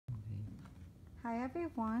Hi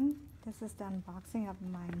everyone, this is the unboxing of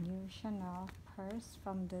my new Chanel purse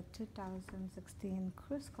from the 2016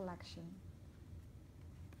 cruise collection.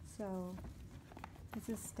 So this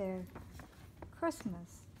is their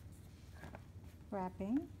Christmas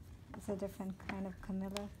wrapping. It's a different kind of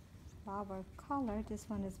camellia flower color. This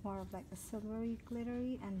one is more of like a silvery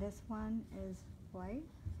glittery, and this one is white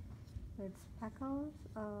with speckles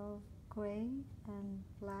of gray and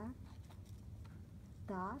black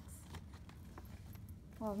dots.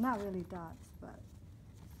 Well, not really dots, but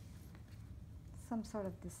some sort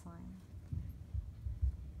of design.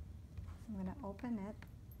 So I'm going to open it.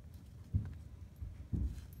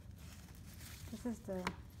 This is the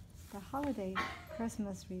holiday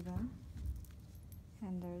Christmas ribbon,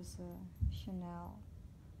 and there's a Chanel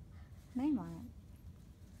name on it.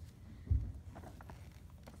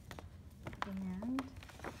 And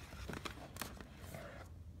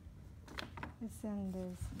it's in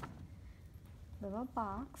this little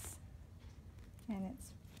box, and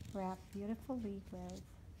it's wrapped beautifully with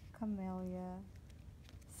camellia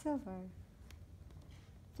silver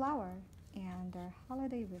flower and their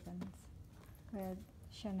holiday ribbons with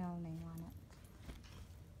Chanel name on it.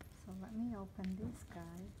 So let me open this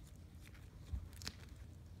guy.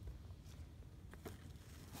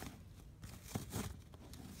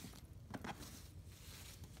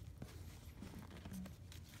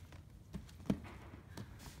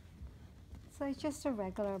 So it's just a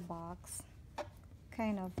regular box,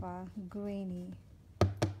 kind of a grainy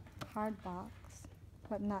hard box,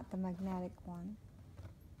 but not the magnetic one.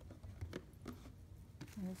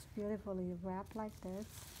 And it's beautifully wrapped like this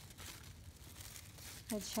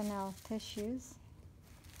with Chanel tissues,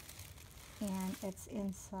 and it's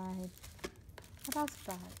inside a dust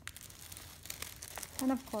bag.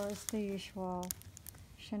 And of course the usual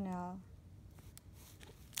Chanel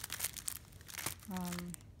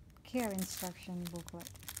care instruction booklet,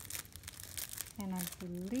 and I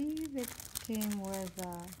believe it came with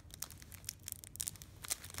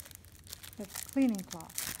the cleaning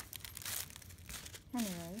cloth.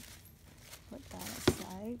 Anyway, put that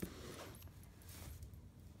aside.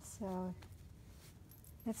 So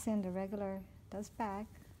it's in the regular dust bag,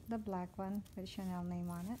 the black one with Chanel name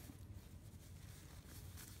on it,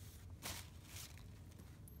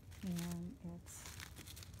 and it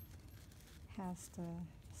has the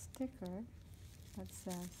sticker that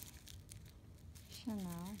says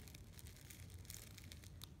Chanel.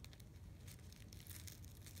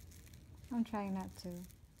 I'm trying not to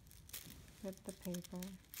rip the paper.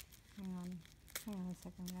 Hang on a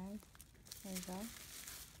second, guys. There you go.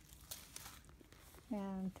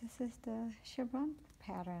 And this is the Chevron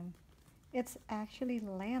pattern. It's actually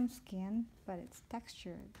lambskin, but it's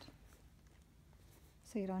textured,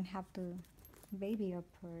 so you don't have to baby your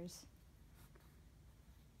purse.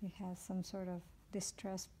 It has some sort of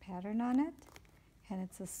distressed pattern on it, and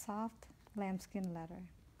it's a soft lambskin leather.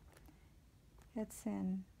 It's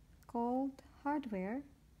in gold hardware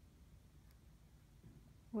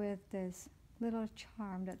with this little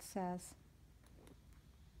charm that says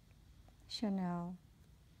Chanel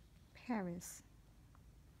Paris,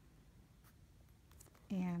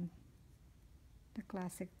 and the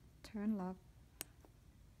classic turn lock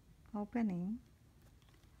opening.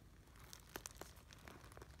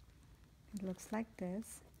 It looks like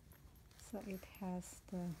this. So it has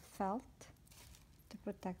the felt to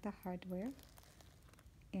protect the hardware,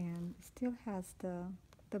 and it still has the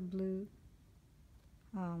blue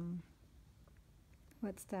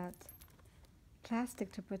what's that,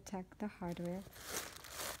 plastic to protect the hardware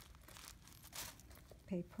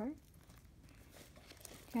paper.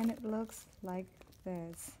 And it looks like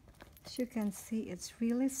this. As you can see, it's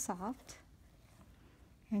really soft,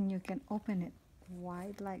 and you can open it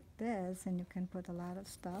wide like this, and you can put a lot of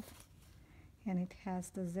stuff. And it has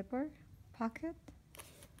the zipper pocket,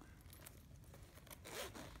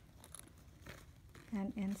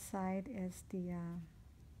 and inside is the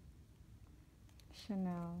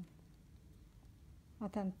Chanel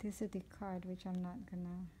authenticity card, which I'm not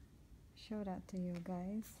gonna show that to you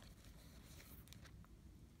guys.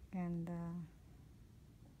 And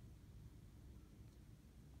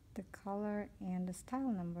the color and the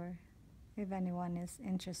style number, if anyone is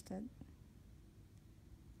interested.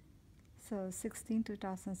 So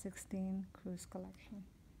 2016 cruise collection.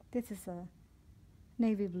 This is a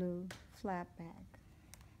navy blue flat bag,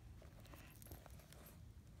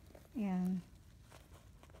 and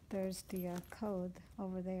there's the code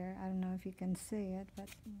over there. I don't know if you can see it,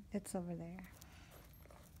 but it's over there.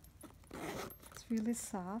 It's really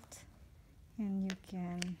soft, and you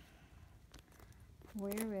can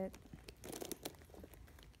wear it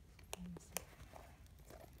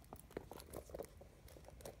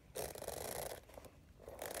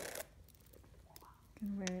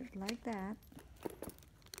like that.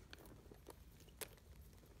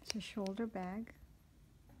 It's a shoulder bag.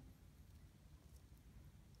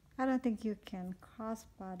 I don't think you can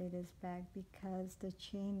crossbody this bag because the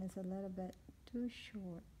chain is a little bit too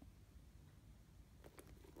short.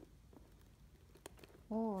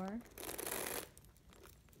 Or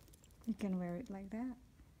you can wear it like that.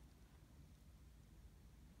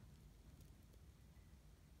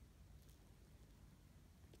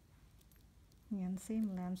 Again,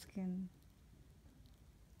 same lambskin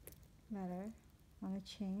leather on the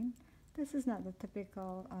chain. This is not the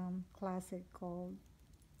typical classic gold,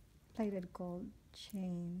 plated gold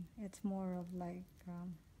chain. It's more of like,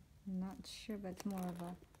 not sure, but it's more of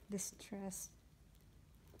a distressed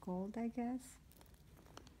gold, I guess.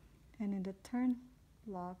 And in the turn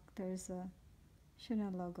block, there's a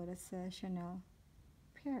Chanel logo that says Chanel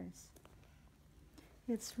Paris.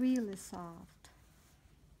 It's really soft.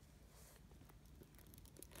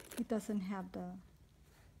 It doesn't have the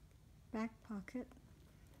back pocket.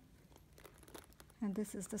 And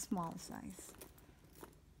this is the small size.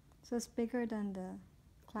 So it's bigger than the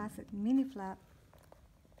classic mini flap.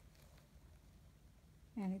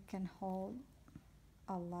 And it can hold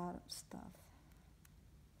a lot of stuff.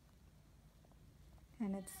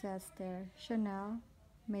 And it says there, Chanel,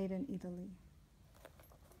 made in Italy.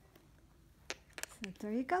 So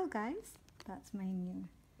there you go, guys. That's my new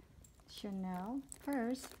Chanel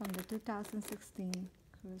purse from the 2016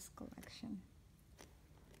 Cruise collection.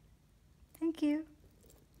 Thank you.